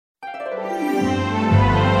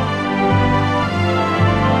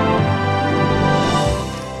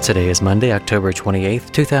Today is Monday, October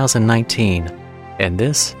 28th, 2019, and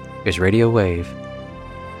this is Radio Wave.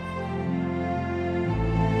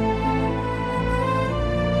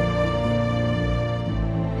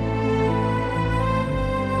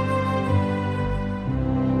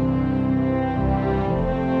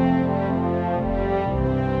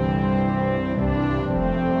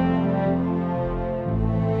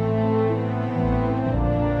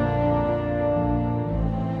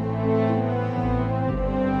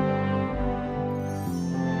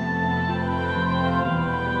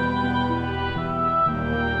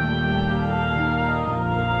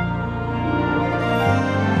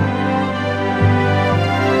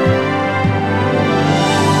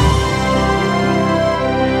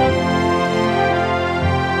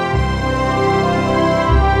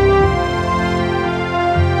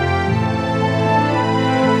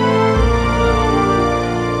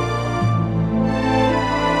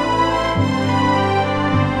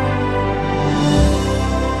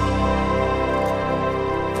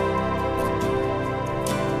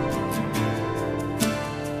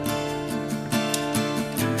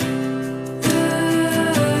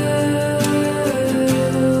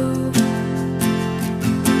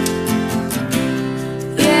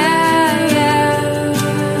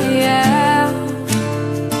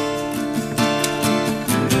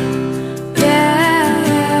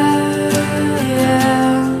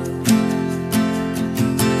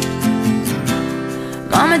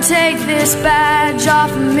 Take this badge off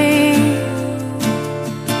of me.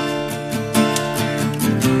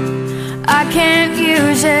 I can't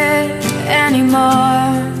use it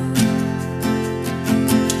anymore.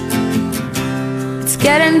 It's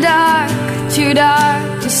getting dark, too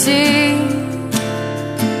dark to see.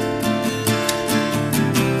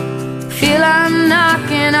 Feel I'm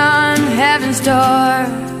knocking on heaven's door.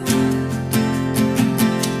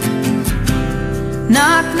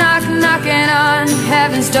 Knock, knock, knocking on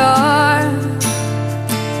heaven's door.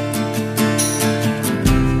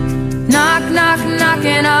 Knock, knock,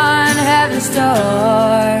 knocking on heaven's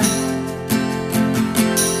door.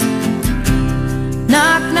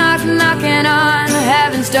 Knock, knock, knocking on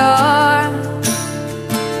heaven's door.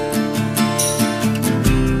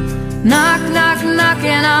 Knock, knock,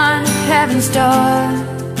 knocking on heaven's door.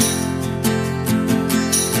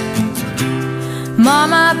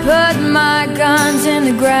 Mama put my guns in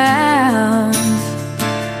the ground.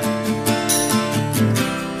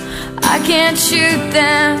 I can't shoot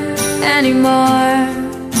them anymore.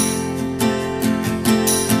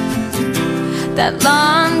 That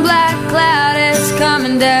long black cloud is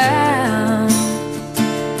coming down.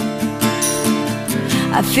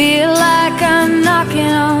 I feel like I'm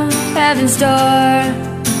knocking on heaven's door.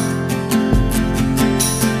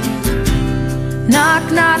 Knock,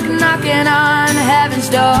 knock, knocking on heaven's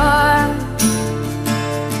door.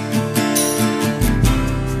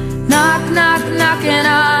 Knock, knock, knocking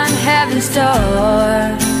on heaven's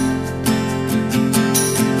door.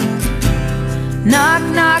 Knock,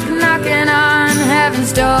 knock, knocking on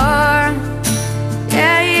heaven's door.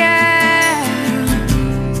 Yeah, yeah.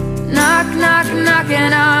 Knock, knock,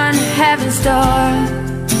 knocking on heaven's door.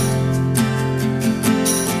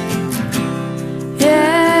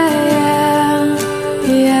 Yeah,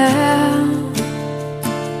 yeah, yeah.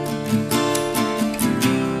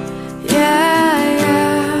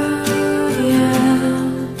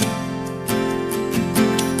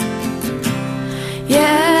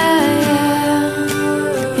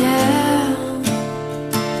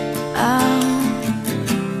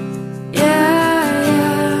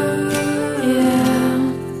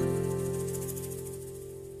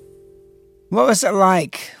 What was it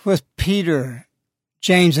like with Peter,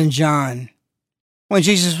 James, and John when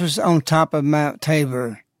Jesus was on top of Mount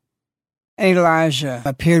Tabor and Elijah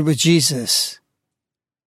appeared with Jesus?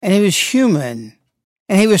 And he was human,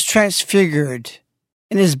 and he was transfigured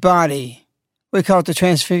in his body. We call it the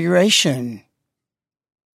transfiguration.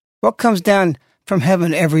 What comes down from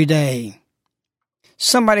heaven every day?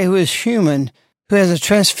 Somebody who is human, who has a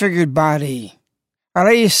transfigured body. Our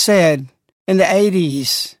Lady said in the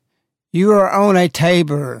 80s, "You are on a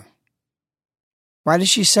Tabor." Why did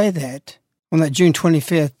she say that on that June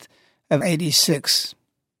 25th of 86?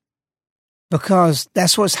 Because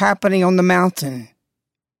that's what's happening on the mountain.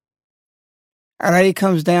 Our Lady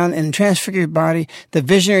comes down in a transfigured body. The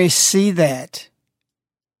visionaries see that,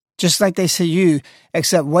 just like they see you,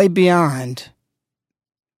 except way beyond,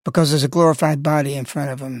 because there's a glorified body in front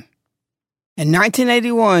of them. In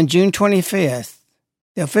 1981, June 25th,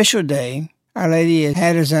 the official day, Our Lady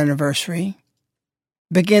had his anniversary,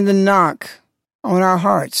 began to knock on our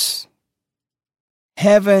hearts.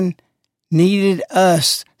 Heaven needed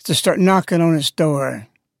us to start knocking on its door.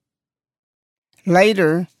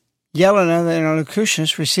 Later, Yelena, the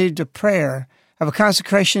interlocutionist, received a prayer of a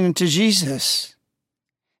consecration into Jesus.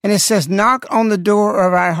 And it says, knock on the door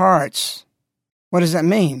of our hearts. What does that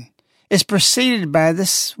mean? It's preceded by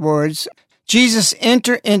this words, Jesus,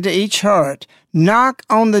 enter into each heart. Knock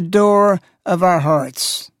on the door of our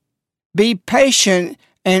hearts. Be patient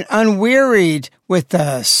and unwearied with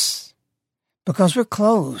us because we're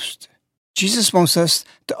closed. Jesus wants us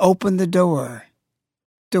to open the door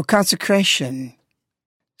to a consecration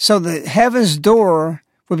so that heaven's door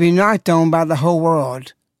will be knocked on by the whole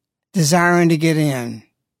world, desiring to get in.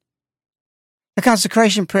 The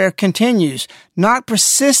consecration prayer continues, knock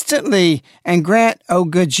persistently and grant, O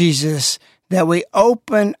good Jesus, that we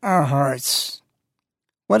open our hearts.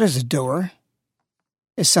 What is a door?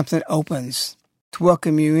 It's something that opens to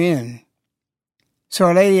welcome you in. So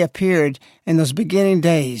Our Lady appeared in those beginning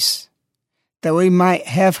days that we might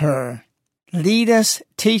have her lead us,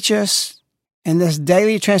 teach us in this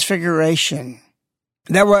daily transfiguration.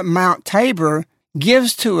 That what Mount Tabor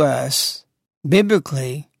gives to us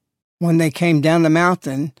biblically when they came down the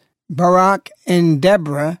mountain, Barak and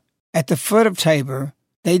Deborah at the foot of Tabor,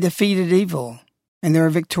 they defeated evil and they were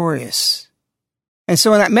victorious. And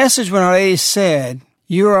so in that message when Our Lady said,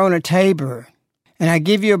 you are on a Tabor, and I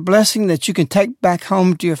give you a blessing that you can take back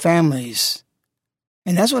home to your families.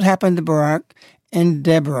 And that's what happened to Barak and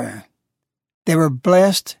Deborah. They were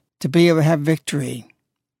blessed to be able to have victory.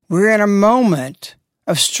 We're in a moment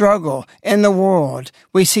of struggle in the world.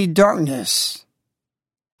 We see darkness.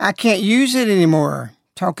 I can't use it anymore,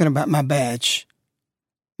 talking about my badge,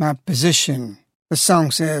 my position. The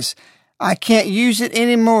song says, I can't use it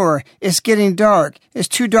anymore. It's getting dark. It's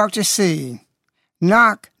too dark to see.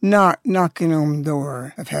 Knock, knock, knocking on the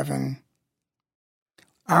door of heaven.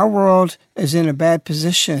 Our world is in a bad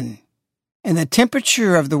position, and the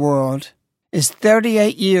temperature of the world is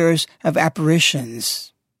 38 years of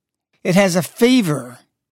apparitions. It has a fever,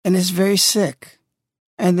 and is very sick,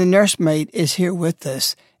 and the nursemaid is here with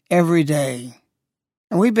us every day.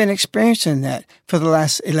 And we've been experiencing that for the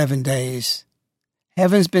last 11 days.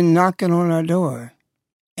 Heaven's been knocking on our door,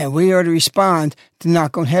 and we are to respond to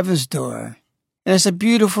knock on heaven's door. And it's a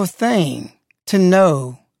beautiful thing to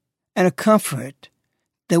know and a comfort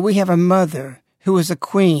that we have a mother who is a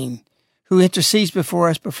queen who intercedes before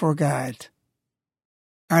us before God.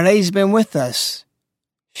 Our Lady's been with us.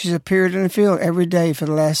 She's appeared in the field every day for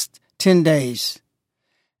the last 10 days.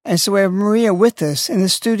 And so we have Marija with us in the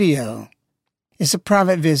studio. It's a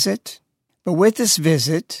private visit, but with this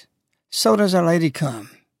visit, so does Our Lady come.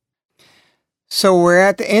 So we're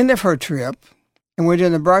at the end of her trip, and we're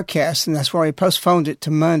doing the broadcast, and that's why we postponed it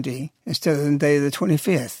to Monday instead of the day of the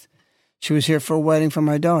 25th. She was here for a wedding for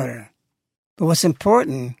my daughter. But what's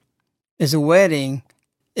important is a wedding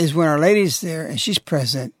is when Our Lady's there and she's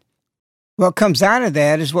present. What comes out of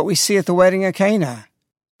that is what we see at the wedding of Cana,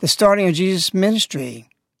 the starting of Jesus' ministry.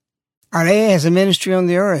 Our Lady has a ministry on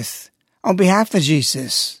the earth on behalf of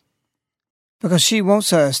Jesus because she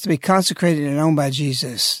wants us to be consecrated and owned by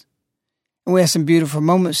Jesus. And we have some beautiful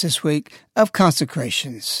moments this week of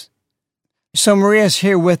consecrations. So Marija's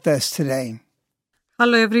here with us today.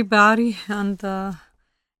 Hello everybody, and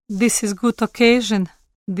this is good occasion,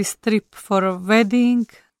 this trip for a wedding,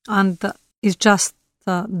 and it's just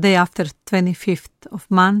day after 25th of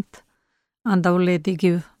month, and Our Lady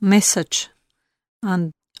give message,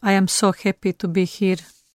 and I am so happy to be here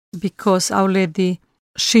because Our Lady,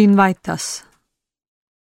 she invite us.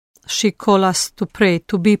 She call us to pray,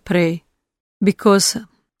 to be pray, because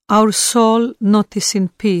our soul not is in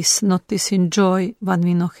peace, not is in joy when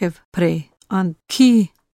we not have pray. And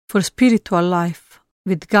key for spiritual life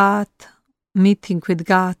with God, meeting with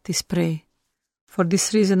God is pray. For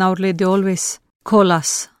this reason Our Lady always call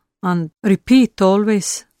us and repeat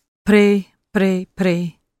always, pray, pray,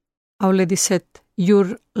 pray. Our Lady said,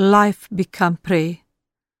 your life become pray.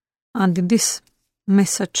 And in this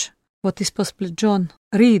message, what is possible, John,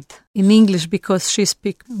 read in English because she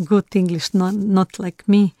speak good English, not like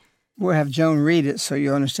me. We'll have Joan read it so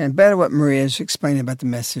you understand better what Marija is explaining about the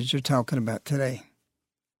message you're talking about today.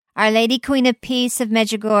 Our Lady Queen of Peace of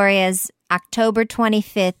Medjugorje's October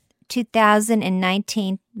 25th,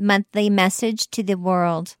 2019 monthly message to the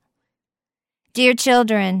world. Dear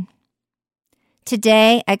children,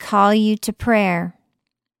 today I call you to prayer.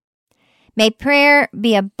 May prayer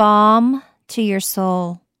be a balm to your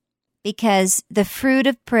soul, because the fruit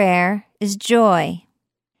of prayer is joy,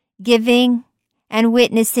 giving and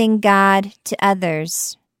witnessing God to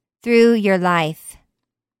others through your life.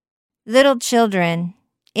 Little children,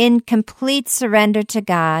 in complete surrender to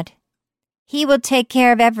God, He will take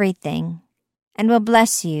care of everything and will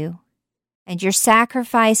bless you, and your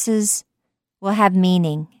sacrifices will have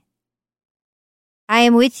meaning. I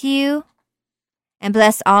am with you and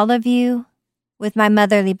bless all of you with my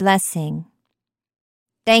motherly blessing.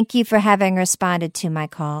 Thank you for having responded to my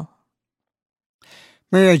call.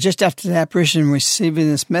 Marija, just after the apparition receiving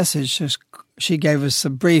this message, she gave us a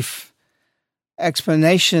brief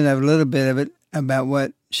explanation of a little bit of it about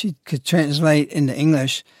what she could translate into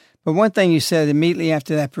English. But one thing you said immediately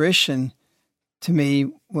after the apparition to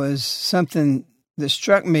me was something that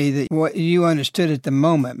struck me, that what you understood at the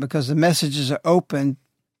moment, because the messages are open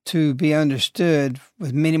to be understood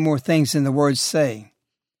with many more things than the words say.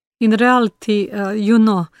 In reality,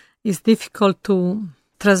 it's difficult to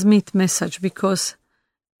transmit message because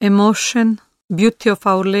emotion, beauty of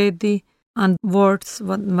Our Lady, and words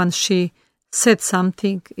when she said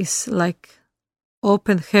something is like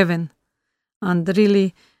open heaven. And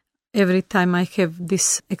really, every time I have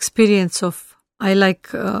this experience of I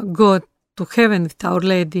go to heaven with Our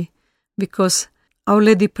Lady, because Our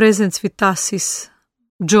Lady presence with us is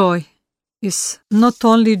joy. Is not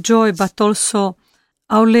only joy, but also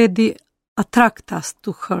Our Lady attract us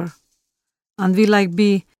to her. And we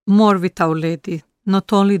be more with Our Lady,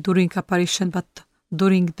 not only during apparition, but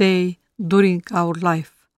during day, during our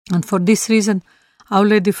life. And for this reason, Our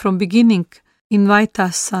Lady from beginning invite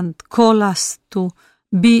us and call us to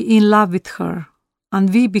be in love with her.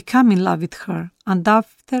 And we become in love with her. And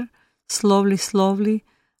after, slowly,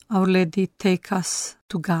 Our Lady take us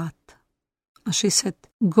to God. And she said,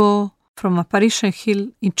 go from apparition hill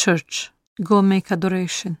in church. Go make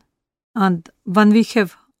adoration. And when we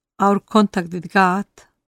have our contact with God,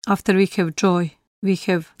 after we have joy, we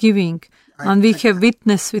have giving, and we have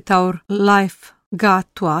witness with our life, God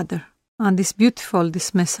to other. And it's beautiful,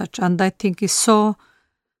 this message. And I think it's so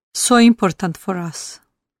important for us.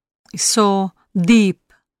 It's so deep.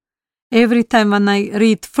 Every time when I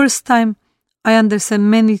read, first time, I understand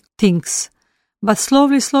many things. But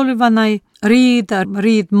slowly, when I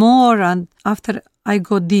read more, and after I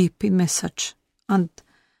go deep in message. And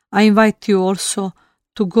I invite you also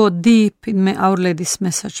to go deep in Our Lady's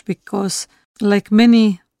message, because like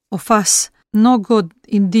many of us, no go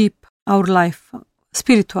in deep our life,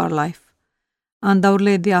 spiritual life. And Our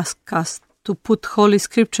Lady asks us to put Holy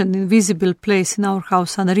Scripture in visible place in our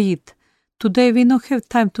house and read. Today we don't have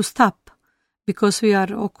time to stop, because we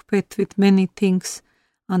are occupied with many things,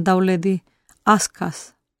 and Our Lady asks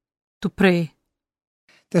us to pray.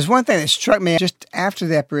 There's one thing that struck me just after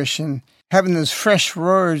the apparition, having those fresh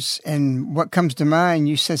words, and what comes to mind,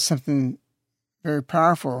 you said something very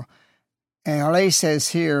powerful. And Our Lady says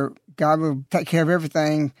here, God will take care of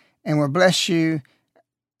everything and will bless you,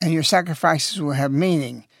 and your sacrifices will have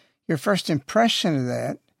meaning. Your first impression of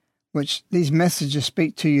that, which these messages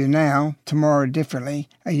speak to you now, tomorrow differently,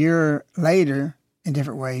 a year later in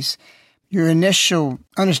different ways, your initial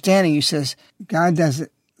understanding, you says, God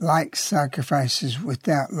doesn't like sacrifices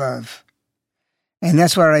without love. And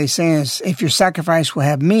that's what Our Lady's saying is, if your sacrifice will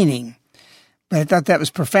have meaning. But I thought that was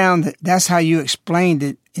profound. That's how you explained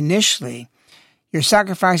it initially. Your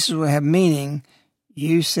sacrifices will have meaning.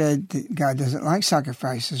 You said that God doesn't like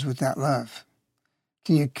sacrifices without love.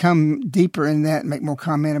 Can you come deeper in that and make more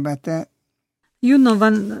comment about that?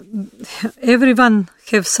 When everyone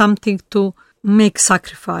have something to make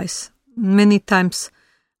sacrifice. Many times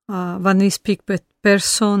when we speak with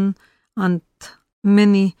person, and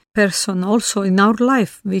many person also in our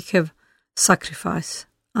life, we have sacrifice.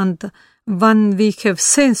 And when we have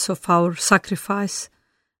sense of our sacrifice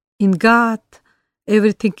in God,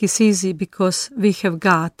 everything is easy, because we have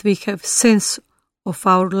God. We have sense of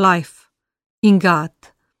our life in God.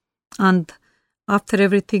 And after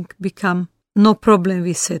everything become no problem,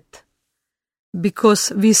 we said,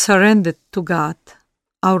 because we surrendered to God.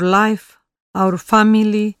 Our life, our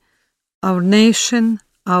family, our nation,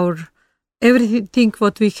 our everything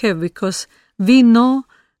what we have, because we know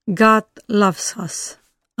God loves us.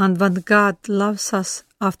 And when God loves us,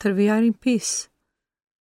 after we are in peace.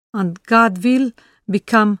 And God will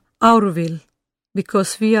become our will,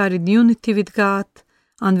 because we are in unity with God,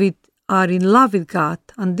 and we are in love with God.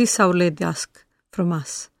 And this Our Lady asks from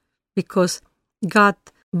us, because God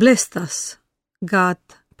blessed us, God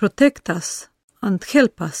protect us and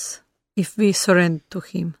help us if we surrender to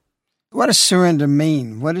Him. What does surrender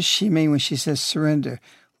mean? What does she mean when she says surrender?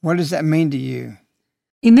 What does that mean to you?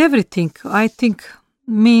 In everything, I think,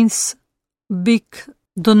 means big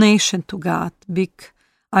donation to God. Big,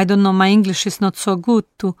 I don't know, my English is not so good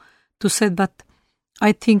to say, but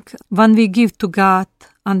I think when we give to God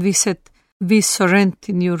and we said, we surrender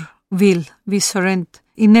in your will, we surrender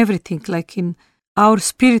in everything, like in our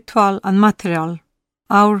spiritual and material,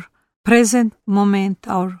 our present moment,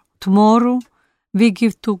 our tomorrow, we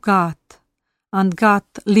give to God. and God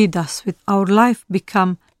lead us with our life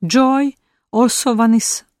become joy also when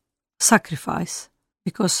it's sacrifice,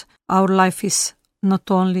 because our life is not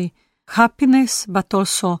only happiness but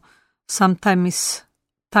also sometimes it's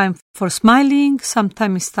time for smiling,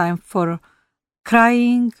 sometimes it's time for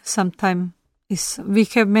crying, sometimes we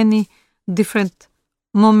have many different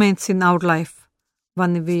moments in our life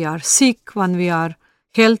when we are sick, when we are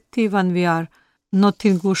healthy, when we are not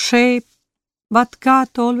in good shape, but God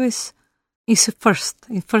always is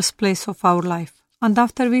in first place of our life, and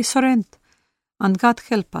after we surrender, and God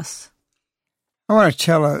help us. I want to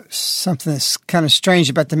tell something that's kind of strange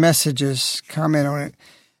about the messages, comment on it.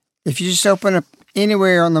 If you just open up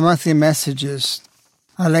anywhere on the monthly messages,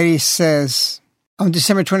 Our Lady says, on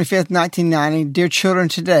December 25th, 1990, Dear Children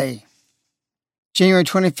Today. January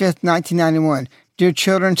 25th, 1991, Dear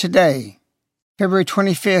Children Today. February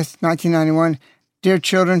 25th, 1991, Dear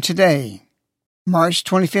Children Today. March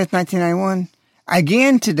 25th, 1991,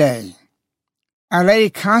 again today. Our Lady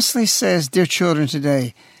constantly says, Dear Children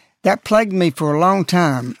Today. That plagued me for a long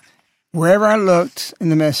time. Wherever I looked in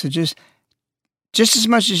the messages, just as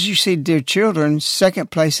much as you see Dear Children,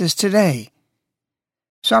 second place is today.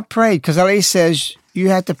 So I prayed, because Our Lady says you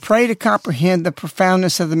have to pray to comprehend the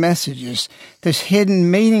profoundness of the messages. There's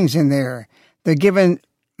hidden meanings in there. They're given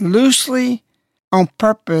loosely, on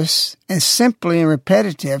purpose, and simply and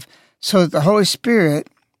repetitive, so that the Holy Spirit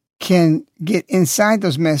can get inside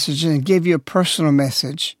those messages and give you a personal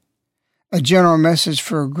message, a general message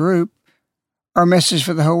for a group, or a message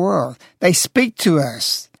for the whole world. They speak to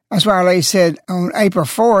us. That's why Our Lady said on April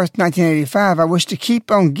 4th, 1985, I wish to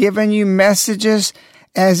keep on giving you messages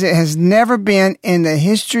as it has never been in the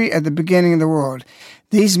history of the beginning of the world.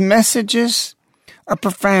 These messages are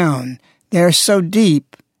profound. They're so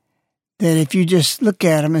deep that if you just look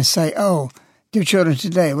at them and say, oh, Dear Children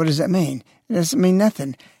Today, what does that mean? It doesn't mean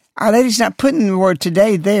nothing. Our Lady's not putting the word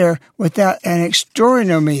today there without an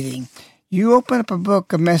extraordinary meaning. You open up a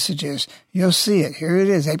book of messages, you'll see it. Here it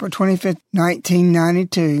is, April 25th,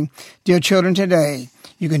 1992. Dear Children Today.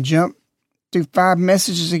 You can jump through 5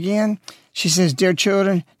 messages again. She says, Dear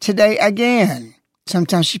Children, Today again.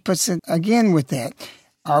 Sometimes she puts it again with that.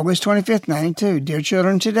 August 25th, 92. Dear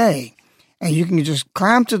Children Today. And you can just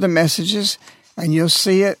climb through the messages and you'll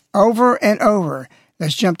see it over and over.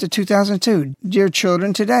 Let's jump to 2002. Dear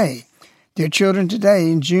Children Today. Dear Children Today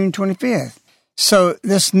in June 25th. So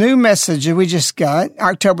this new message that we just got,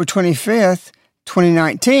 October 25th,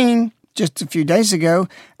 2019, just a few days ago,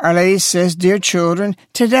 Our Lady says, Dear Children,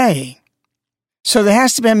 Today. So there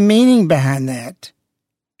has to be a meaning behind that.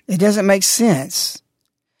 It doesn't make sense.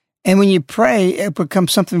 And when you pray, it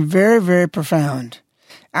becomes something very, very profound.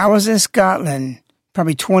 I was in Scotland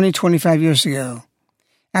probably 20, 25 years ago.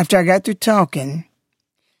 After I got through talking,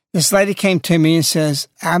 this lady came to me and says,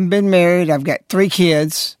 I've been married, I've got 3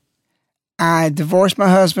 kids. I divorced my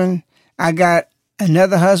husband, I got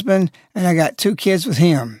another husband, and I got 2 kids with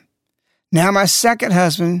him. Now my second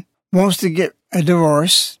husband wants to get a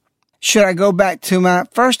divorce. Should I go back to my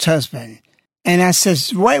first husband? And I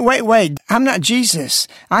says, wait, I'm not Jesus.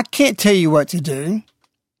 I can't tell you what to do.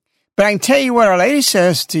 But I can tell you what Our Lady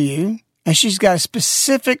says to you, and she's got a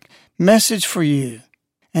specific message for you.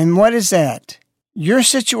 And what is that? Your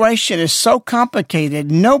situation is so complicated,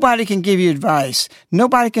 nobody can give you advice.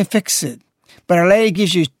 Nobody can fix it. But Our Lady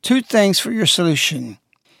gives you 2 things for your solution.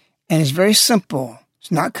 And it's very simple.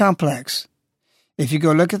 It's not complex. If you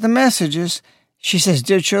go look at the messages, she says,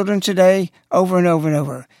 Dear Children Today, over and over and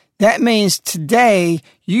over. That means today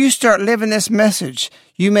you start living this message.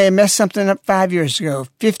 You may have messed something up 5 years ago,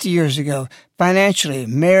 50 years ago, financially,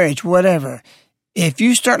 marriage, whatever. If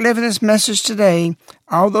you start living this message today,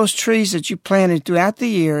 all those trees that you planted throughout the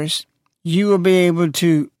years, you will be able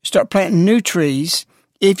to start planting new trees.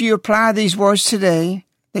 If you apply these words today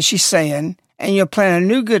that she's saying, and you'll plant a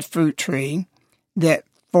new good fruit tree that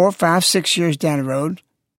 4, 5, 6 years down the road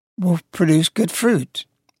will produce good fruit.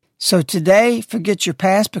 So today, forget your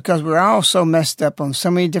past, because we're all so messed up on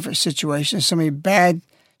so many different situations, so many bad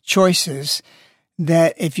choices,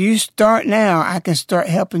 that if you start now, I can start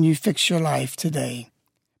helping you fix your life today.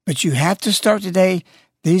 But you have to start today.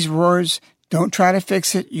 These words, don't try to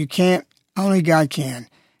fix it. You can't. Only God can.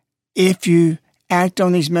 If you act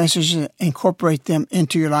on these messages and incorporate them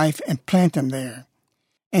into your life and plant them there.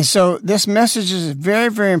 And so this message is very,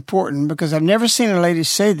 very important, because I've never seen a lady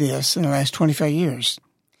say this in the last 25 years.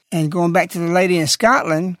 And going back to the lady in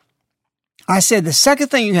Scotland, I said the second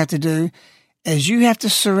thing you have to do is you have to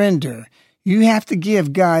surrender. You have to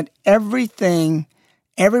give God everything,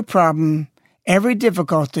 every problem, every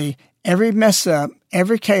difficulty, every mess up,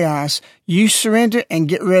 every chaos. You surrender and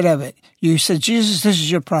get rid of it. You say, Jesus, this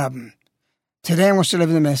is your problem. Today I want you to live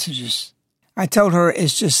in the messages. I told her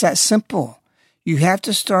it's just that simple. You have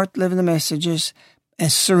to start living the messages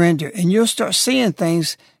and surrender, and you'll start seeing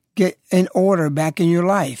things get in order back in your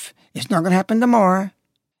life. It's not going to happen tomorrow.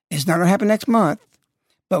 It's not going to happen next month.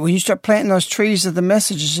 But when you start planting those trees of the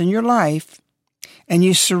messages in your life and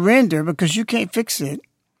you surrender because you can't fix it,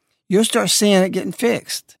 you'll start seeing it getting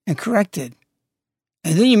fixed and corrected.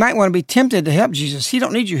 And then you might want to be tempted to help Jesus. He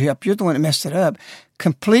don't need your help. You're the one that messed it up.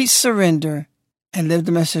 Complete surrender and live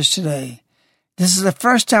the message today. This is the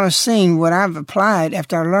first time I've seen what I've applied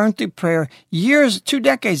after I learned through prayer 2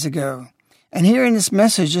 decades ago. And here in this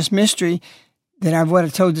message, this mystery that I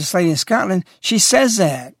told this lady in Scotland, she says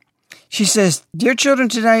that. She says, "Dear children,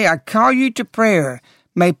 today I call you to prayer.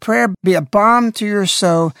 May prayer be a balm to your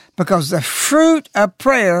soul, because the fruit of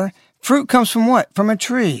prayer," fruit comes from what? From a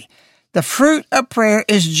tree. The fruit of prayer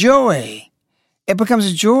is joy. It becomes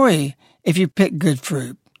a joy if you pick good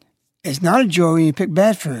fruit. It's not a joy when you pick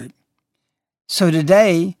bad fruit. So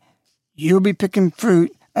today, you'll be picking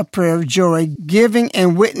fruit of prayer of joy, giving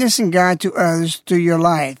and witnessing God to others through your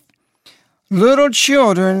life. Little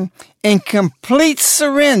children in complete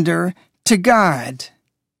surrender to God.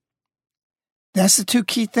 That's the 2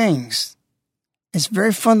 key things. It's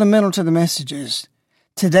very fundamental to the messages.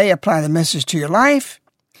 Today, apply the message to your life.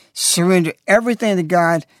 Surrender everything to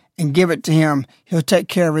God and give it to Him. He'll take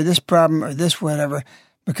care of this problem or this whatever,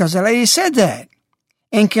 because the lady said that.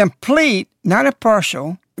 In complete, not a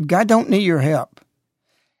partial, God don't need your help.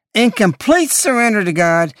 In complete surrender to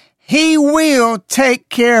God, He will take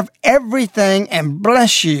care of everything and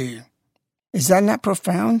bless you. Is that not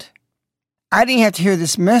profound? I didn't have to hear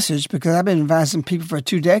this message because I've been advising people for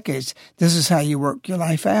 2 decades. This is how you work your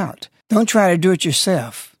life out. Don't try to do it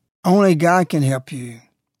yourself. Only God can help you.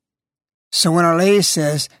 So when Our Lady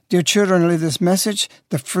says, "Dear children, live this message,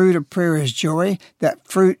 the fruit of prayer is joy," that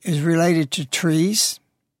fruit is related to trees.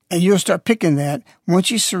 And you'll start picking that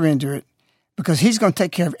once you surrender it, because He's going to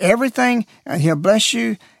take care of everything and He'll bless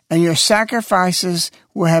you, and your sacrifices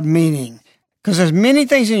will have meaning. Because there's many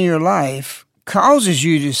things in your life causes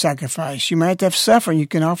you to sacrifice. You might have suffering you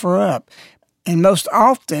can offer up. And most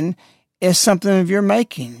often, it's something of your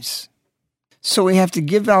makings. So we have to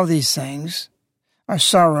give all these things, our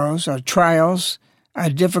sorrows, our trials, our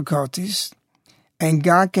difficulties, and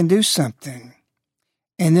God can do something.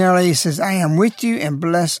 And then Our Lady says, "I am with you and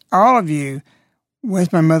bless all of you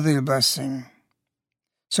with my motherly blessing."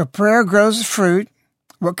 So prayer grows fruit.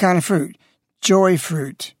 What kind of fruit? Joy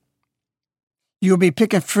fruit. You'll be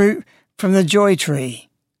picking fruit from the joy tree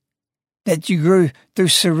that you grew through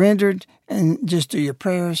surrendered and just through your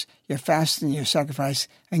prayers, your fasting, your sacrifice,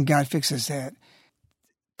 and God fixes that.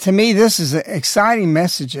 To me, this is exciting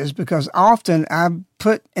messages, because often I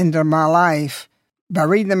put into my life, by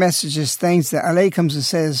reading the messages, things that Our Lady comes and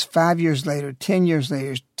says 5 years later, 10 years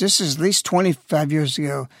later. This is at least 25 years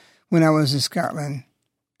ago when I was in Scotland.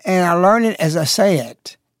 And I learn it as I say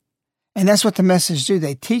it. And that's what the messages do.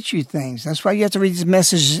 They teach you things. That's why you have to read these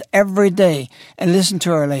messages every day and listen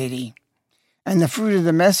to Our Lady. And the fruit of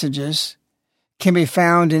the messages can be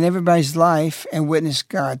found in everybody's life, and witness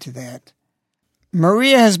God to that.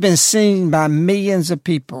 Marija has been seen by millions of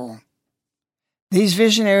people. These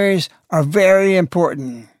visionaries are very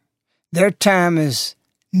important. Their time is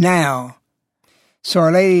now. So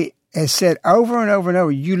Our Lady has said over and over and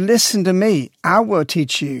over, "You listen to me, I will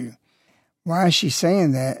teach you." Why is she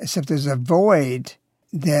saying that? Except there's a void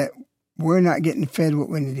that we're not getting fed what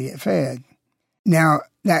we need to get fed. Now,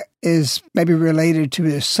 that is maybe related to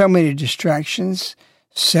there's so many distractions,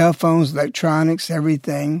 cell phones, electronics,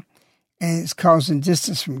 everything, and it's causing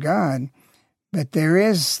distance from God. But there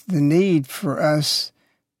is the need for us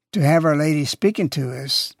to have Our Lady speaking to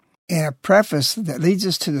us in a preface that leads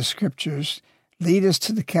us to the Scriptures, lead us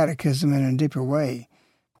to the Catechism in a deeper way.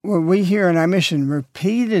 Well, we hear in our mission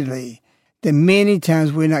repeatedly that many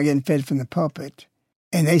times we're not getting fed from the pulpit.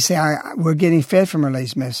 And they say, we're getting fed from Our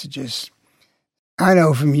Lady's messages. I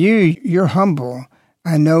know from you, you're humble.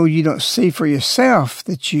 I know you don't see for yourself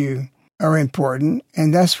that you are important,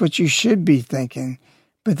 and that's what you should be thinking.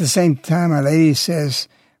 But at the same time, Our Lady says,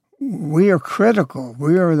 we are critical.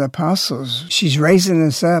 We are the apostles. She's raising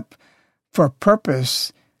us up for a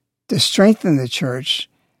purpose to strengthen the church.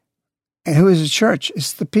 And who is the church?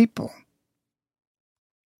 It's the people.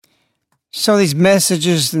 So these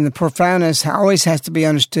messages and the profoundness always has to be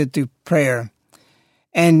understood through prayer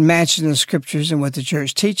and matching the Scriptures and what the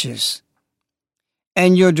church teaches.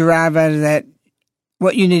 And you'll derive out of that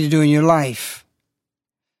what you need to do in your life.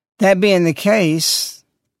 That being the case,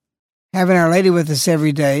 having Our Lady with us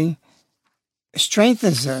every day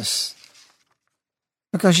strengthens us,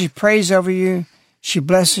 because she prays over you, she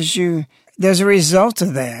blesses you. there's a result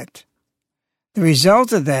of that. The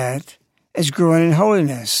result of that is growing in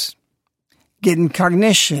holiness, getting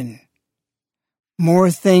cognition, more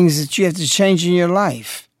things that you have to change in your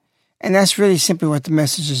life. And that's really simply what the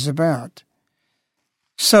message is about.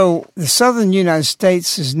 So the southern United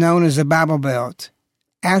States is known as the Bible Belt.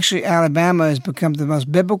 Actually, Alabama has become the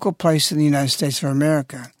most biblical place in the United States of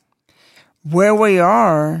America. Where we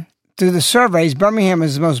are, through the surveys, Birmingham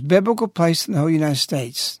is the most biblical place in the whole United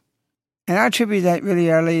States. And I attribute that really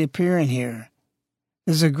to Our Lady appearing here.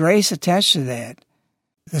 There's a grace attached to that.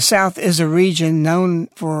 The South is a region known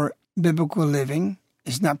for biblical living.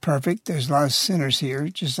 It's not perfect. There's a lot of sinners here,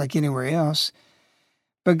 just like anywhere else.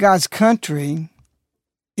 But God's country,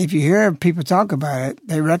 if you hear people talk about it,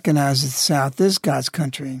 they recognize that the South is God's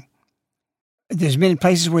country. There's many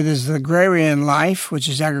places where there's the agrarian life, which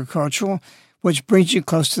is agricultural, which brings you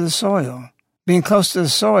close to the soil. Being close to the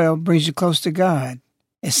soil brings you close to God.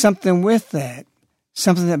 It's something with that,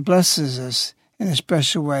 something that blesses us in a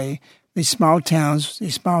special way. These small towns,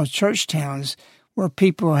 these small church towns, where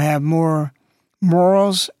people have more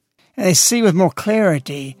morals and they see with more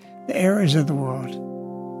clarity the errors of the world.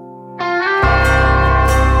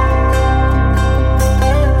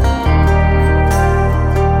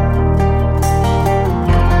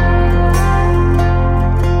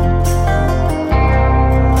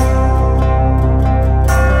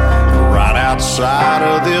 Outside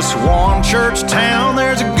of this one church town,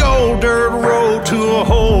 there's a gold dirt road to a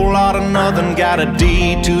whole lot of nothing. Got a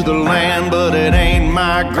deed to the land, but it ain't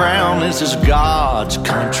my ground. This is God's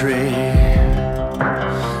country.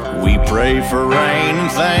 We pray for rain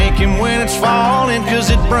and thank Him when it's falling, 'cause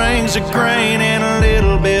it brings a grain and a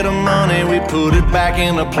little bit of money. We put it back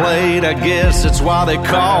in a plate, I guess that's why they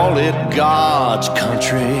call it God's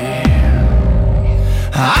country.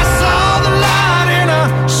 I saw the light in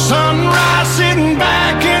a sunrise, sitting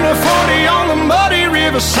back in a 40 on the muddy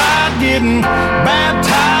riverside, getting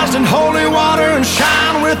baptized in holy water and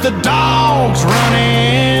shine with the dogs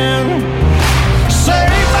running.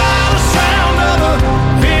 Saved by the sound of a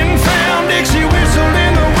pin-found Dixie whistle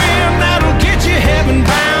in the wind, that'll get you heaven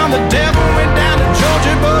bound. The devil went down to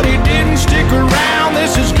Georgia, but he didn't stick around.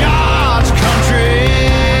 This is God's country.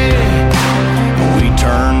 We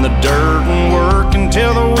turn the dirt and work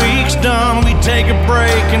until the week's done. We take a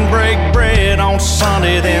break and break bread on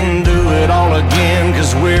Sunday, then do it all again,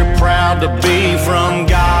 'cause we're proud to be from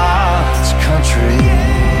God's country.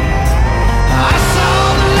 I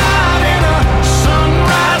saw the light in a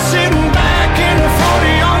sunrise, sitting back in a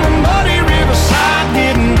 40 on the muddy riverside,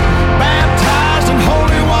 getting baptized in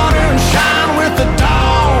holy water and shine with the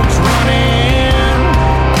dogs running.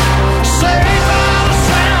 Saved by the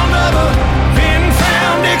sound of a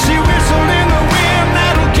pin-found Dixie whistle in the wind,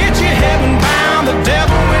 that'll get you heaven bound. The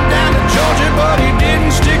devil went down to Georgia, but he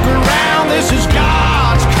didn't stick around. This is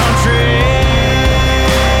God's country.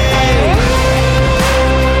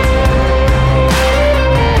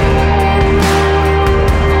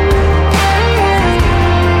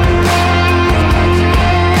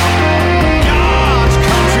 God's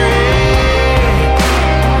country.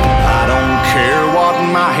 I don't care what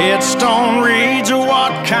my headstone reads or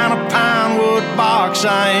what kind of pine wood box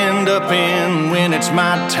I end up in. When it's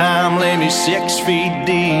my time, lay me 6 feet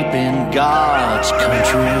deep in God's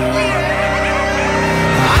country.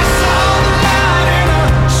 I saw the light in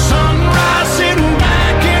a sunrise, sitting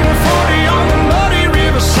back in a 40 on the muddy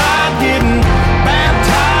riverside, getting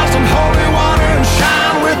baptized in holy water and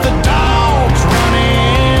shine with the dogs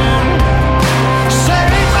running.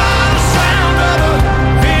 Saved by the sound of a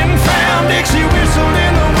pin-found Dixie whistle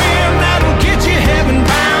in the wind, that'll get you heaven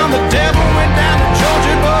bound. The devil went down to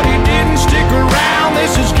Georgia, but he didn't stick around.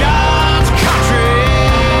 This is God's country.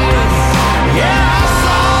 Yeah, I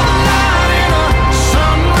saw the light in a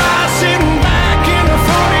sunrise, sitting back in a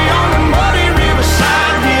 40 on the muddy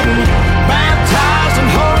riverside, getting baptized in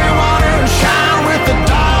holy water and shine with the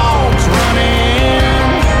dogs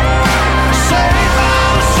running. Saved by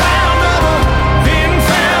the sound of a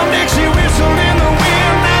pin-found Dixie whistle in the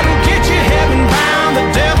wind, that'll get you heaven bound. The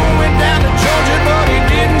devil went down to Georgia, but he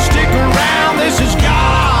didn't stick around. This is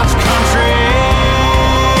God's country.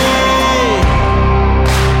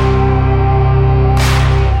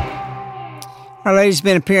 Our Lady's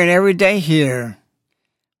been appearing every day here.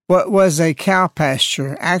 What was a cow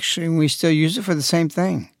pasture, actually, we still use it for the same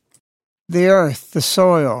thing. The earth, the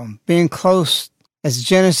soil, being close, as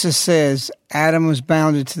Genesis says, Adam was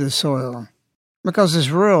bounded to the soil. Because it's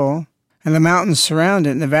rural, and the mountains surround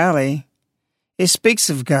it in the valley, it speaks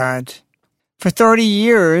of God. For 30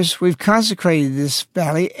 years, we've consecrated this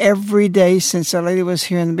valley every day since Our Lady was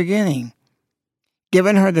here in the beginning,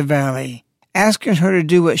 giving her the valley asking her to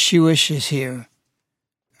do what she wishes here.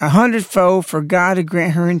 100-fold for God to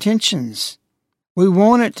grant her intentions. We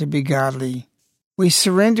want it to be godly. We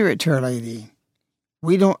surrender it to Our Lady.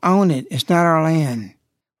 We don't own it. It's not our land.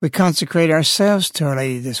 We consecrate ourselves to Our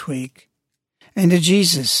Lady this week and to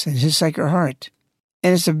Jesus and His Sacred Heart.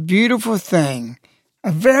 And it's a beautiful thing,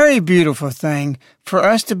 a very beautiful thing for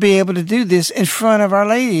us to be able to do this in front of Our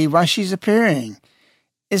Lady while she's appearing.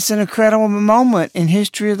 It's an incredible moment in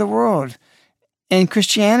history of the world and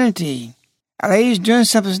Christianity. Our Lady's doing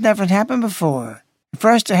something that's never happened before. For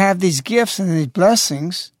us to have these gifts and these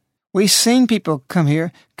blessings, we've seen people come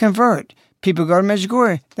here, convert. People go to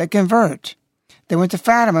Medjugorje, they convert. They went to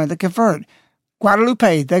Fatima, they convert.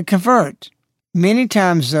 Guadalupe, they convert. Many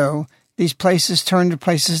times, though, these places turn to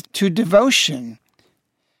places to devotion.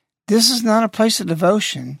 This is not a place of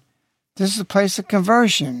devotion. This is a place of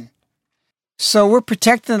conversion. So we're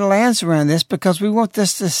protecting the lands around this because we want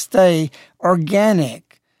this to stay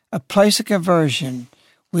organic, a place of conversion.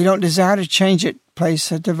 We don't desire to change it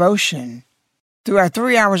place of devotion. Through our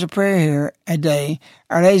 3 hours of prayer here a day,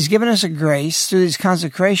 Our Lady's given us a grace through these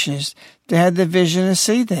consecrations to have the vision to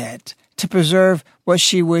see that, to preserve what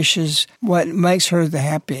she wishes, what makes her the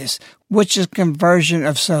happiest, which is conversion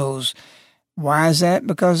of souls. Why is that?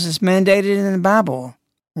 Because it's mandated in the Bible.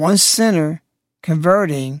 One sinner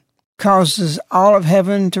converting causes all of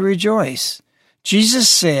heaven to rejoice. Jesus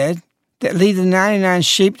said that leave the 99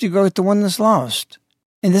 sheep to go with the one that's lost.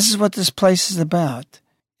 And this is what this place is about.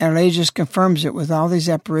 And Our Lady just confirms it with all these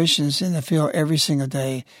apparitions in the field every single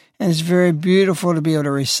day. And it's very beautiful to be able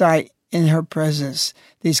to recite in her presence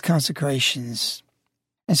these consecrations.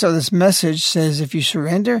 And so this message says if you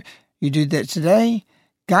surrender, you do that today,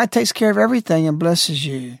 God takes care of everything and blesses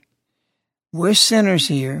you. We're sinners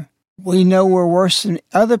here. We know we're worse than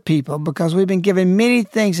other people because we've been given many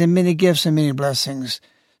things and many gifts and many blessings.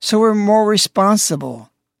 So we're more responsible.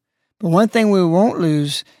 But one thing we won't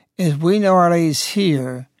lose is we know Our Lady's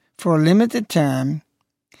here for a limited time,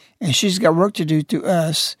 and she's got work to do through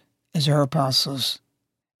us as her apostles.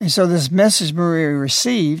 And so this message Maria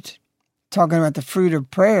received, talking about the fruit of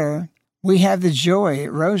prayer, we have the joy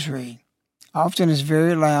at Rosary. Often it's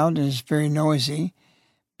very loud and it's very noisy,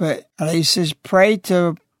 but Our Lady says, pray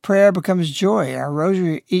till prayer becomes joy. Our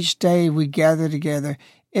Rosary, each day we gather together,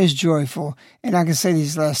 is joyful. And I can say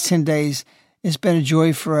these last 10 days, it's been a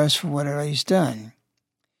joy for us for what Our Lady's done.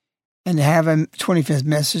 And to have a 25th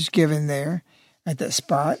message given there at that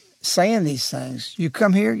spot, saying these things. You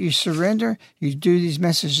come here, you surrender, you do these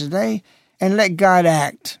messages today, and let God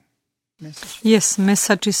act. Yes,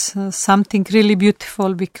 message is something really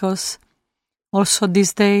beautiful because also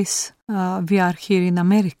these days we are here in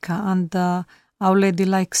America and Our Lady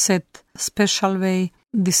said, special way,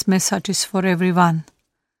 this message is for everyone.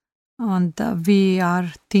 And we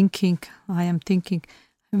are thinking, I am thinking,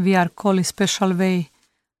 we are calling special way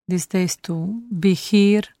these days to be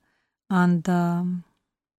here and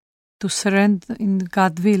to surrender in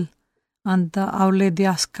God's will. And Our Lady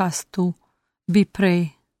asks us to be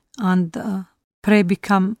pray. And pray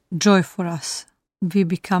become joy for us. We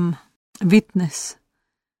become witness.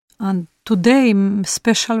 And today,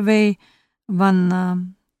 special way,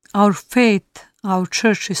 when our faith, our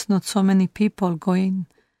church is not so many people going,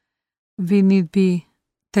 we need be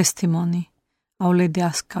testimony. Our Lady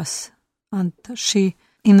asks us, and she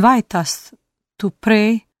invite us to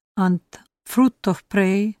pray, and fruit of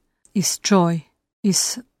prayer is joy,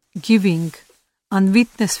 is giving, and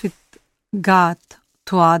witness with God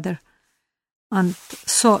to other. And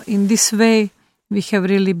so in this way, we have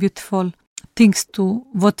really beautiful things to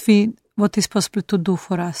what is possible to do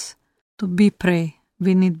for us. To be pray,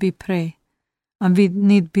 we need be pray, and we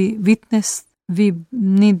need be witness. We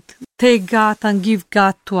need take God and give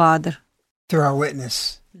God to other through our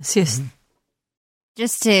witness. Yes. Mm-hmm.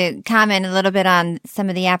 Just to comment a little bit on some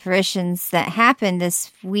of the apparitions that happened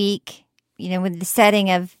this week, with the setting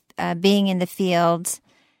of being in the field,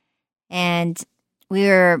 and we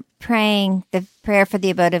were praying the prayer for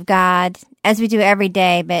the abode of God, as we do every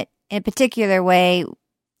day, but in a particular way,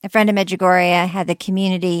 a friend of Medjugorje had the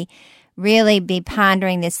community really be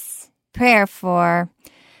pondering this prayer for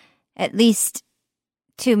at least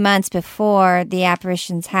 2 months before the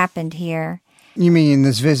apparitions happened here. You mean in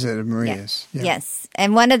this visit of Maria's? Yeah. Yes.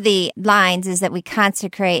 And one of the lines is that we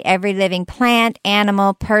consecrate every living plant,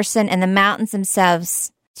 animal, person, and the mountains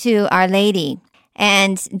themselves to Our Lady.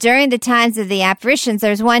 And during the times of the apparitions,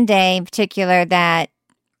 there's one day in particular that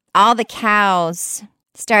all the cows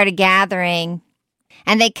started gathering,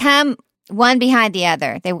 and they come one behind the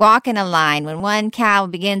other. They walk in a line. When one cow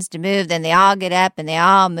begins to move, then they all get up and they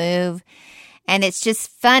all move. And it's just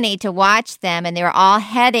funny to watch them. And they were all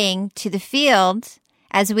heading to the field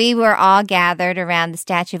as we were all gathered around the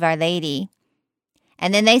statue of Our Lady.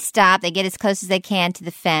 And then they stop. They get as close as they can to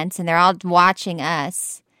the fence, and they're all watching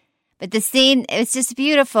us. But the scene, it's just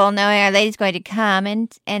beautiful knowing Our Lady's going to come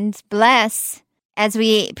and bless. As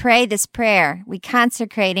we pray this prayer, we're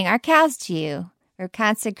consecrating our cows to you. We're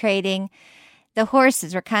consecrating the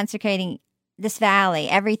horses. We're consecrating this valley,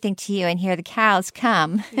 everything to you. And here the cows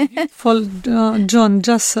come. For John,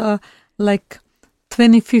 just like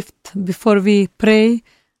 25th, before we pray,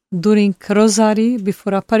 during Rosary,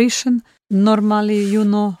 before apparition, normally,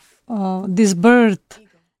 this bird,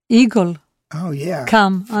 eagle,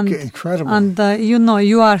 come. And, incredible. And,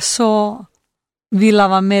 you are so, we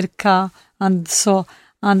love America. And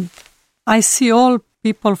I see all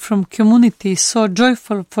people from community so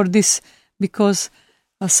joyful for this, because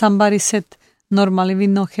somebody said, normally we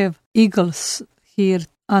don't have eagles here.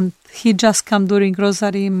 And he just come during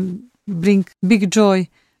Rosary and bring big joy,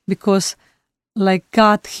 because like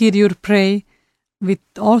God hear your pray with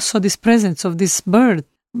also this presence of this bird,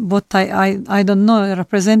 what I don't know,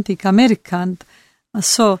 representing America. And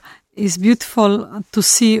so it's beautiful to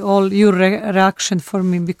see all your reaction for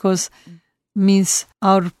me, because means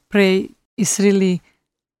our pray is really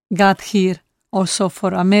God here also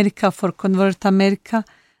for America, for convert America,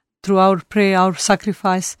 through our prayer, our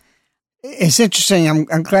sacrifice. It's interesting.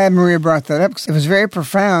 I'm glad Marija brought that up, because it was very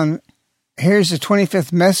profound. Here's the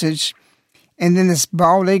 25th message, and then this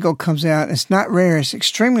bald eagle comes out. It's not rare. It's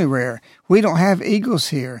extremely rare. We don't have eagles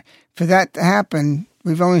here. For that to happen,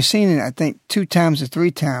 we've only seen it, I think, 2 times or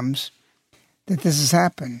 3 times that this has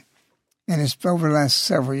happened. And it's over the last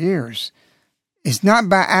several years. It's not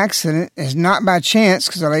by accident. It's not by chance,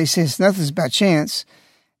 because the lady says nothing's by chance.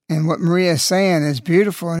 And what Marija is saying is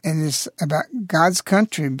beautiful, and it's about God's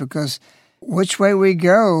country, because which way we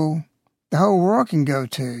go, the whole world can go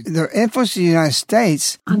to. The influence of the United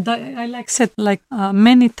States. And I said,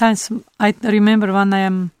 many times, I remember when I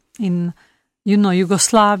am in,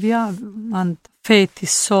 Yugoslavia, and faith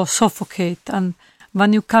is so suffocate. And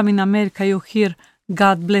when you come in America, you hear,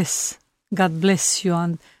 God bless you,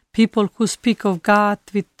 and people who speak of God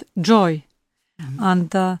with joy. Mm-hmm.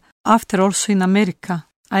 And after also in America,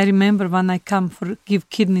 I remember when I come for give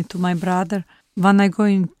kidney to my brother, when I go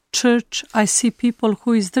in church, I see people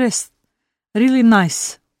who is dressed really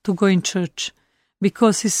nice to go in church,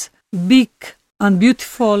 because it's big and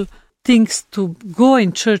beautiful things to go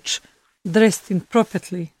in church dressed in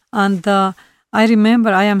properly. And I remember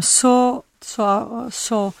I am so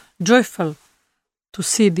joyful to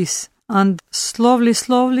see this. And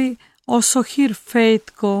slowly, also here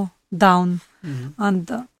faith go down. Mm-hmm.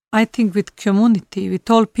 And I think with community, with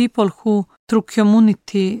all people who through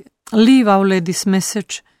community live Our Lady's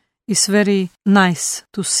message, is very nice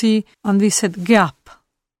to see. And we said gap.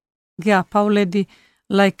 Our Lady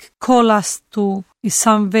call us to in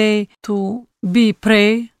some way to be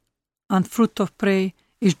pray, and fruit of pray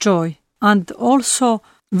is joy. And also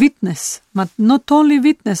witness, but not only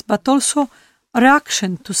witness, but also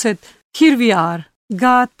reaction to say, here we are,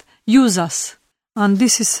 God use us. And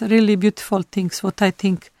this is really beautiful things, what I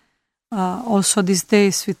think also these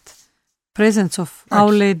days with presence of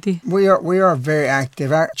Our Lady. We are very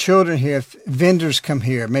active. Our children here, if vendors come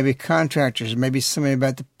here, maybe contractors, maybe somebody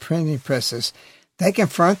about the printing presses, they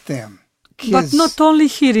confront them. Kids. But not only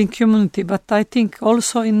here in community, but I think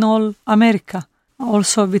also in all America.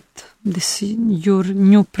 Also with this your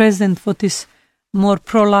new president, what is more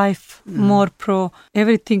pro-life, more pro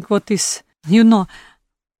everything, what is,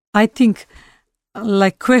 I think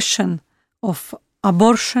question of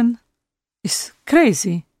abortion is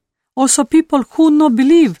crazy. Also people who no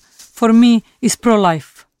believe, for me, is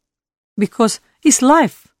pro-life. Because it's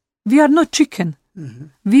life. We are not chicken. Mm-hmm.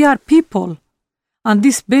 We are people. And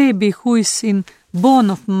this baby who is in bone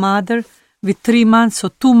of mother with 3 months or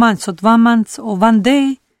 2 months or 1 month or 1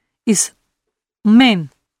 day is man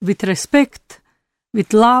with respect,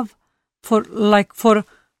 with love for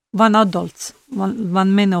one adult.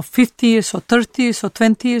 One man of 50 years or 30 years or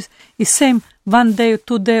 20 years is same 1 day or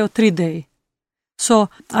 2 day or 3 day. So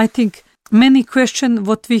I think many questions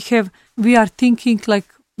what we have, we are thinking like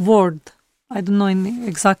word. I don't know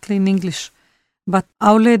exactly in English. But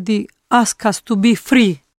Our Lady ask us to be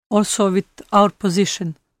free also with our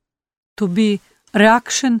position, to be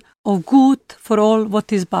reaction of good for all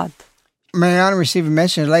what is bad. Mariana received a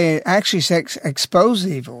message, Lady actually says expose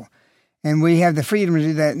evil, and we have the freedom to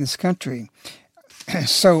do that in this country.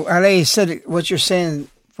 So Our Lady said what you're saying,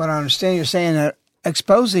 what I understand, you're saying that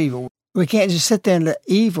expose evil. We can't just sit there and let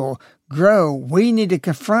evil grow. We need to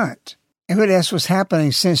confront. And that's what's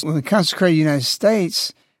happening since when we consecrated the United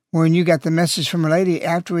States. when you got the message from Our Lady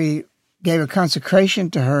after we gave a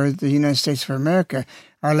consecration to her, the United States of America.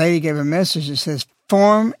 Our Lady gave a message that says,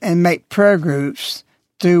 form and make prayer groups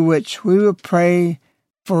through which we will pray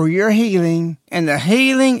for your healing and the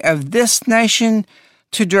healing of this nation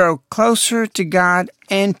to draw closer to God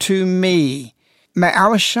and to me. I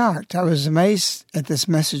was shocked. I was amazed at this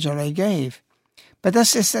message Our Lady gave. But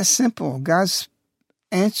that's just that simple. God's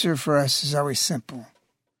answer for us is always simple.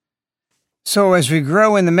 So as we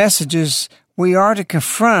grow in the messages, we are to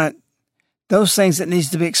confront those things that needs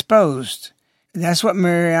to be exposed. And that's what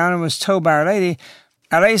Mariana was told by Our Lady.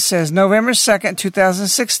 Our Lady says, November 2nd,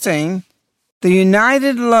 2016, the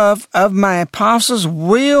united love of my apostles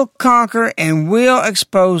will conquer and will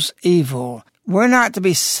expose evil. We're not to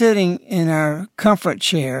be sitting in our comfort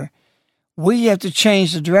chair. We have to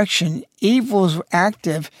change the direction. Evil is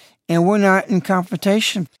active, and we're not in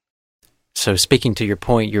confrontation. So speaking to your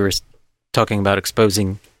point, you were talking about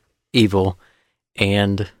exposing evil,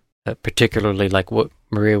 and particularly like what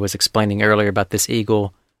Maria was explaining earlier about this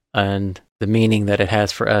eagle and the meaning that it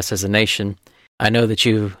has for us as a nation. I know that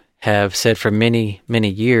you have said for many, many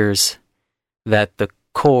years that the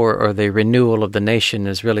core or the renewal of the nation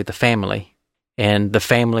is really the family, and the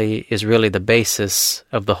family is really the basis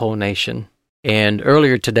of the whole nation. And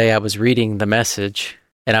earlier today I was reading the message,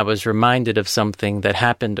 and I was reminded of something that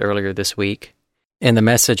happened earlier this week. In the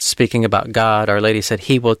message, speaking about God, Our Lady said,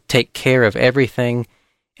 He will take care of everything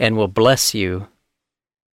and will bless you.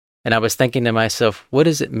 And I was thinking to myself, what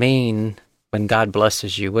does it mean when God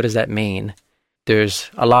blesses you? What does that mean?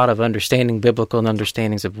 There's a lot of biblical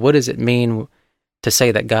understandings of what does it mean to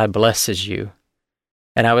say that God blesses you.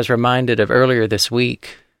 And I was reminded of earlier this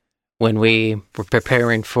week when we were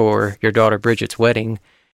preparing for your daughter Bridget's wedding,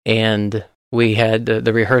 and we had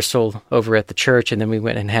the rehearsal over at the church, and then we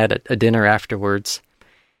went and had a dinner afterwards.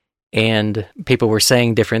 And people were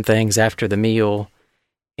saying different things after the meal.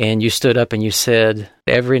 And you stood up and you said,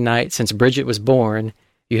 every night since Bridget was born,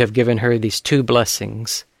 you have given her these two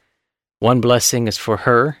blessings. One blessing is for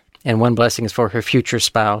her, and one blessing is for her future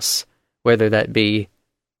spouse, whether that be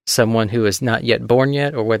someone who is not yet born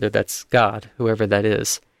yet, or whether that's God, whoever that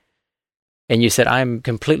is. And you said, I'm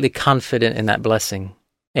completely confident in that blessing,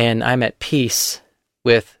 and I'm at peace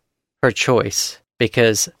with her choice,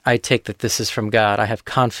 because I take that this is from God. I have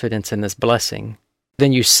confidence in this blessing.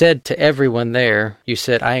 Then you said to everyone there, you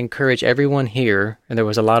said, I encourage everyone here, and there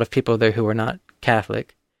was a lot of people there who were not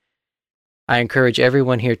Catholic, I encourage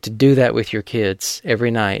everyone here to do that with your kids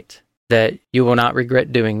every night, that you will not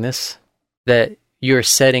regret doing this, that you're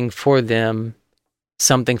setting for them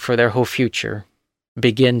something for their whole future.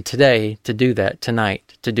 Begin today to do that,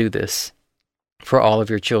 tonight, to do this for all of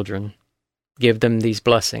your children. Give them these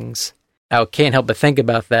blessings. I can't help but think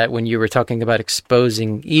about that when you were talking about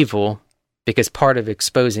exposing evil, because part of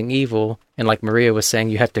exposing evil, and like Maria was saying,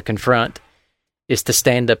 you have to confront, is to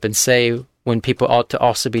stand up and say when people ought to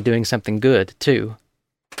also be doing something good, too.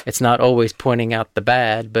 It's not always pointing out the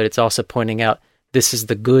bad, but it's also pointing out this is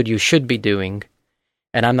the good you should be doing.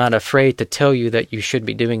 And I'm not afraid to tell you that you should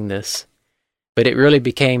be doing this. But it really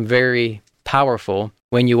became very powerful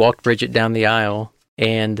when you walked Bridget down the aisle,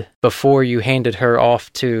 and before you handed her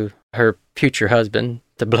off to her future husband,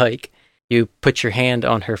 to Blake, you put your hand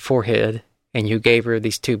on her forehead and you gave her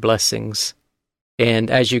these two blessings. And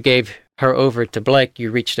as you gave her over to Blake,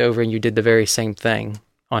 you reached over and you did the very same thing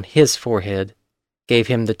on his forehead, gave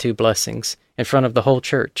him the two blessings in front of the whole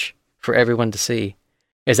church for everyone to see.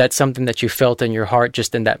 Is that something that you felt in your heart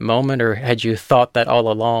just in that moment, or had you thought that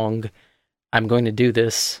all along, I'm going to do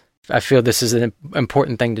this? I feel this is an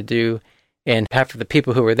important thing to do, and half of the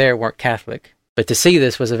people who were there weren't Catholic. But to see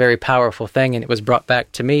this was a very powerful thing, and it was brought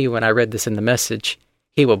back to me when I read this in the message.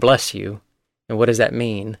 He will bless you. And what does that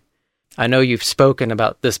mean? I know you've spoken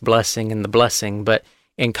about this blessing and the blessing, but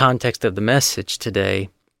in context of the message today,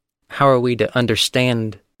 how are we to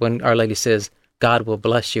understand when Our Lady says, God will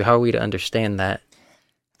bless you? How are we to understand that?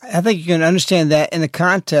 I think you can understand that in the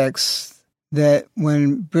context that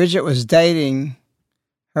when Bridget was dating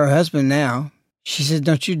her husband now, she said,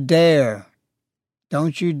 don't you dare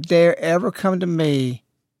ever come to me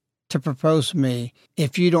to propose to me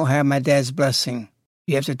if you don't have my dad's blessing.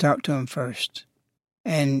 You have to talk to him first.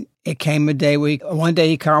 And it came one day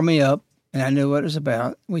he called me up, and I knew what it was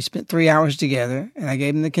about. We spent 3 hours together, and I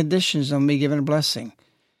gave him the conditions on me giving a blessing.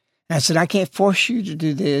 And I said, I can't force you to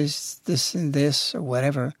do this, and this, or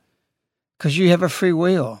whatever, because you have a free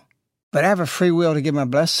will. But I have a free will to give my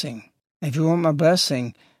blessing. If you want my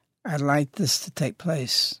blessing, I'd like this to take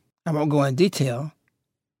place. I won't go in detail,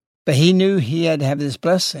 but he knew he had to have this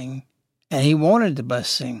blessing, and he wanted the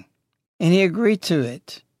blessing, and he agreed to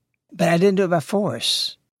it. But I didn't do it by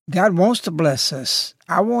force. God wants to bless us.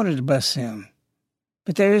 I wanted to bless him.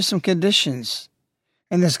 But there is some conditions.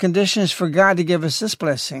 And there's conditions for God to give us this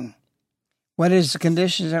blessing. What is the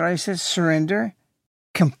conditions? I said surrender.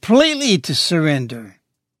 Completely to surrender.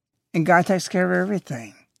 And God takes care of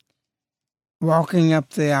everything. Walking up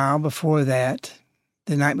the aisle before that,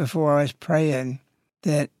 the night before I was praying,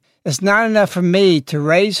 that it's not enough for me to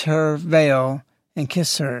raise her veil and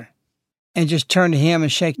kiss her and just turn to him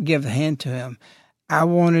and give the hand to him. I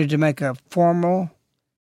wanted to make a formal,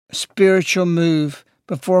 spiritual move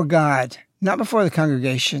before God, not before the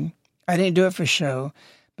congregation. I didn't do it for show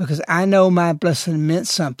because I know my blessing meant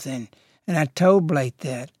something. And I told Blake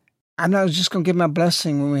that. I'm not just going to give my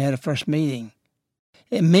blessing when we had a first meeting.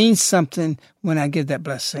 It means something when I give that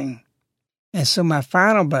blessing. And so my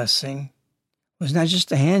final blessing was not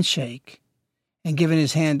just a handshake and giving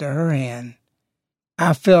his hand to her hand.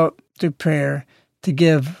 I felt through prayer to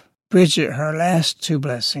give Bridget her last 2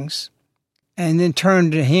 blessings and then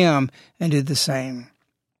turn to him and do the same.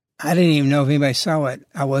 I didn't even know if anybody saw it.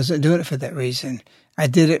 I wasn't doing it for that reason. I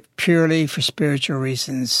did it purely for spiritual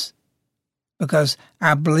reasons because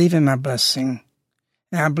I believe in my blessing.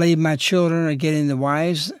 And I believe my children are getting the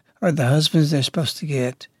wives or the husbands they're supposed to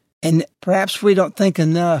get. And perhaps we don't think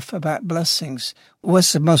enough about blessings.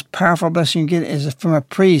 What's the most powerful blessing you get is from a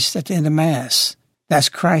priest at the end of Mass. That's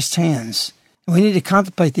Christ's hands. And we need to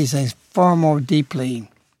contemplate these things far more deeply.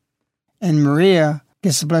 And Marija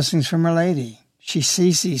gets the blessings from Our Lady. She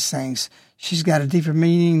sees these things. She's got a deeper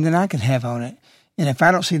meaning than I can have on it. And if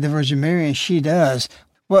I don't see the Virgin Mary and she does,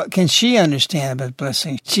 what can she understand about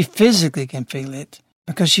blessing? She physically can feel it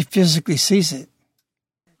because she physically sees it.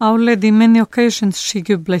 Our Lady, many occasions she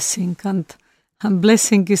give blessing, and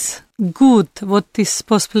blessing is good. What is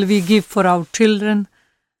possible we give for our children,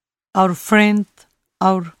 our friend,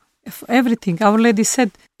 our everything. Our Lady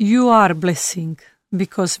said, you are blessing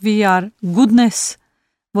because we are goodness,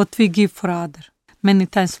 what we give for other. Many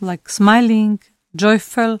times like smiling,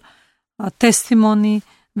 joyful, testimony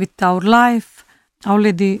with our life. Our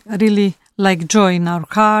Lady really like joy in our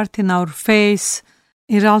heart, in our face.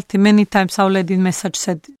 In reality, many times Our Lady message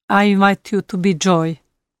said, I invite you to be joy.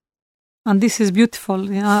 And this is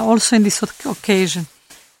beautiful, also in this occasion.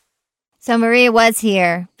 So Marija was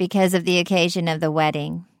here because of the occasion of the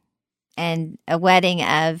wedding, and a wedding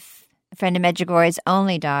of a friend of Medjugorje's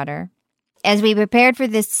only daughter. As we prepared for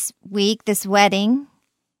this week, this wedding,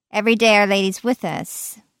 every day Our Lady's with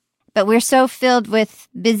us. But we're so filled with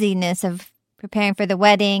busyness of preparing for the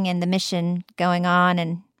wedding and the mission going on,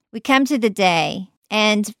 and we come to the day,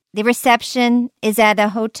 and the reception is at a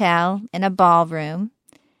hotel in a ballroom.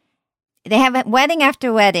 They have a wedding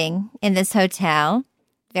after wedding in this hotel,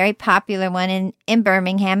 very popular one in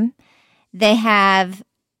Birmingham. They have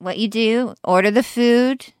what you do, order the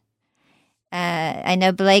food. I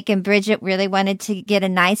know Blake and Bridget really wanted to get a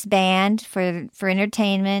nice band for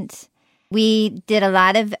entertainment. We did a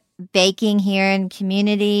lot of baking here in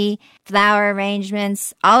community, flower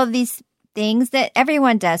arrangements, all of these things that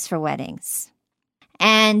everyone does for weddings.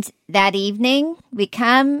 And that evening, we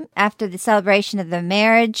come after the celebration of the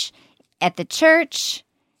marriage at the church,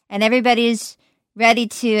 and everybody's ready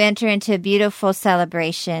to enter into a beautiful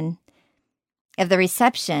celebration of the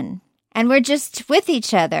reception. And we're just with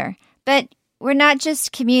each other. But we're not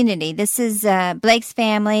just community. This is Blake's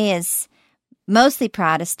family is mostly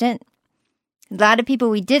Protestant. A lot of people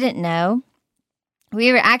we didn't know.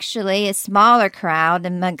 We were actually a smaller crowd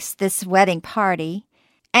amongst this wedding party.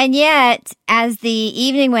 And yet, as the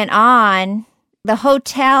evening went on, the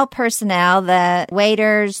hotel personnel, the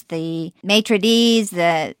waiters, the maitre d's,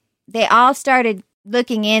 they all started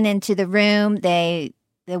looking into the room. They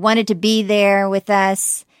wanted to be there with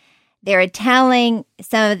us. They were telling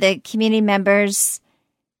some of the community members,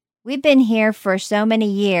 we've been here for so many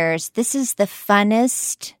years. This is the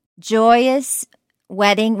funnest, joyous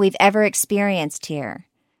wedding we've ever experienced here.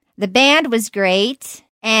 The band was great,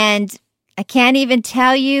 and I can't even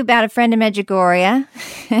tell you about a friend of Medjugorje.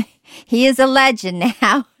 He is a legend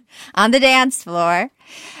now on the dance floor,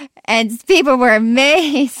 and people were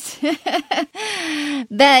amazed.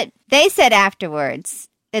 But they said afterwards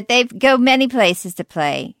that they go many places to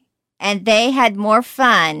play, and they had more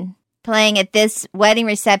fun playing at this wedding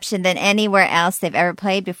reception than anywhere else they've ever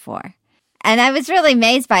played before. And I was really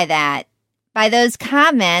amazed by that, by those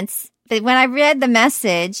comments. But when I read the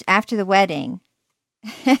message after the wedding,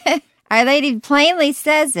 Our Lady plainly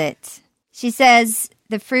says it. She says,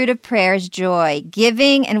 the fruit of prayer is joy,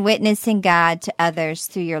 giving and witnessing God to others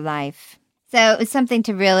through your life. So it was something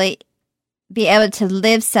to really be able to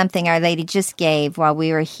live something Our Lady just gave while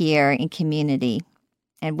we were here in community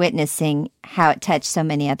and witnessing how it touched so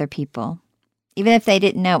many other people. even if they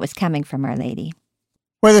didn't know it was coming from Our Lady.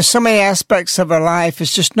 Well, there's so many aspects of our life.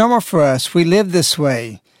 It's just normal for us. We live this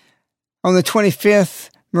way. On the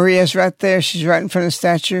 25th, Maria's right there. She's right in front of the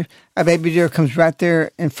statue. A baby deer comes right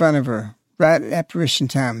there in front of her, right at apparition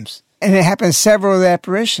times. And it happens several of the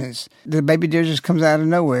apparitions. The baby deer just comes out of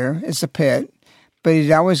nowhere. It's a pet. But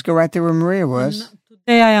he'd always go right there where Maria was.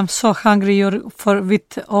 Today I am so hungry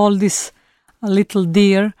with all these little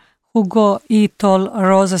deer who go eat all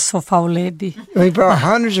roses of Our Lady. We brought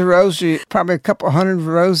hundreds of roses, probably a couple hundred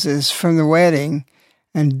roses from the wedding,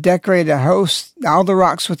 and decorated a host, all the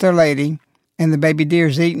rocks with Our Lady, and the baby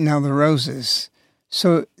deer's eating all the roses.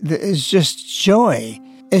 So it's just joy.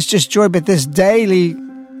 It's just joy, but this daily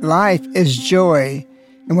life is joy.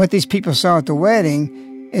 And what these people saw at the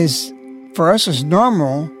wedding is, for us, is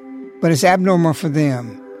normal, but it's abnormal for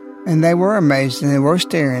them. And they were amazed, and they were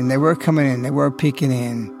staring, they were coming in, they were peeking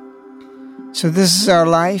in. So this is our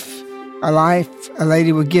life, a life a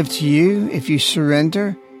lady will give to you if you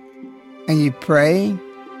surrender and you pray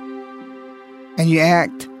and you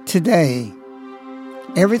act today.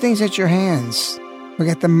 Everything's at your hands. We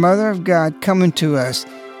got the Mother of God coming to us,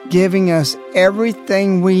 giving us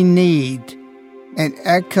everything we need and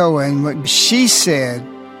echoing what she said,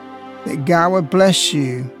 that God would bless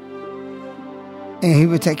you and He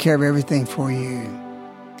would take care of everything for you.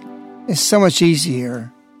 It's so much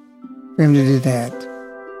easier for Him to do that.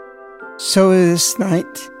 So this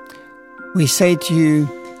night, we say to you,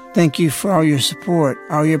 thank you for all your support,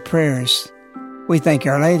 all your prayers. We thank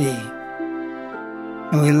Our Lady,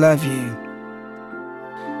 and we love you.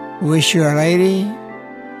 We wish you, Our Lady,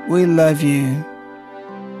 we love you.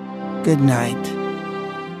 Good night.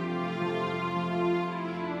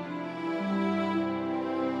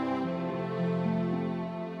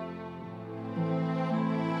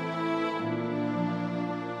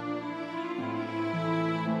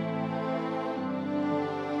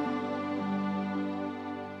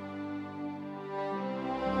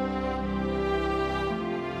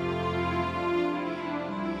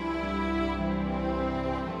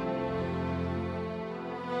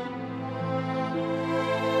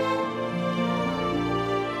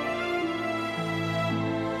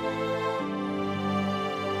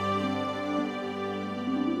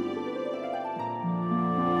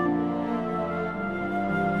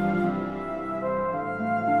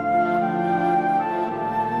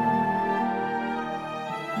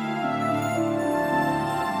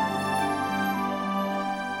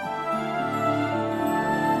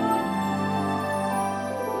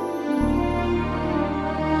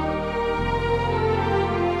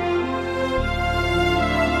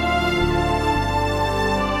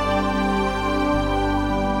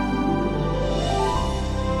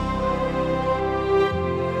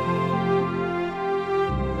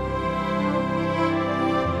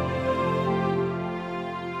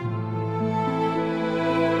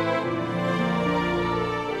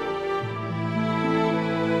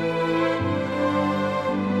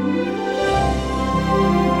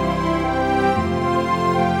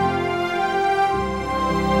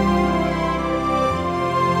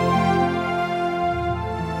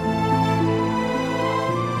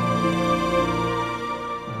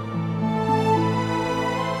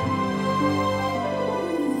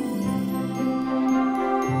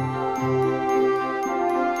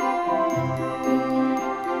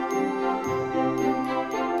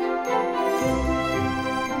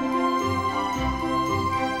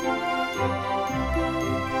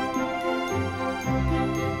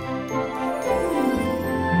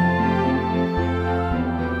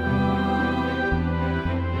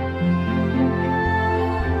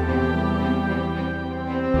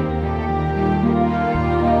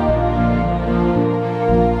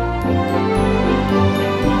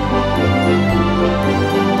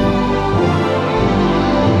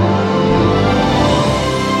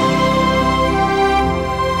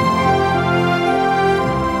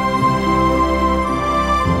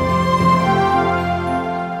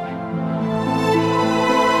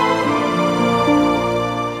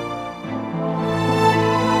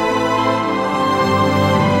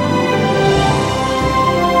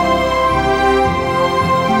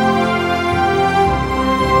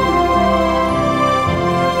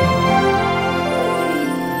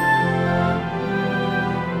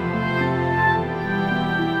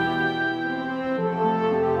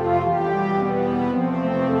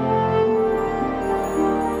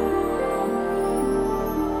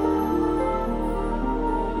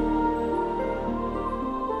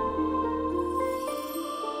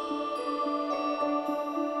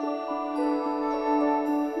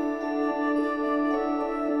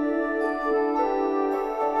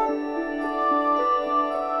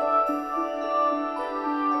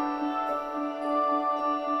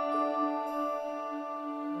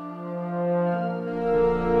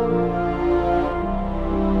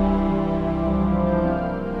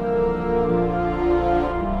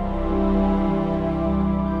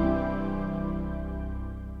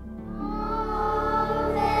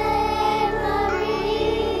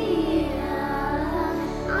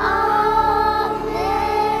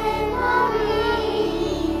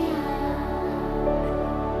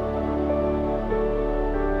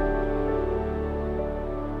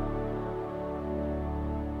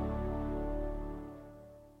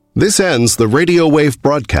 This ends the Radio Wave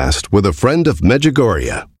broadcast with a friend of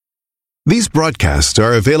Medjugorje. These broadcasts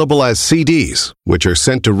are available as CDs, which are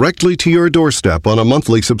sent directly to your doorstep on a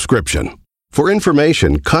monthly subscription. For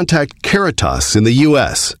information, contact Caritas in the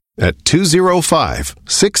U.S. at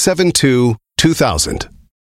 205-672-2000.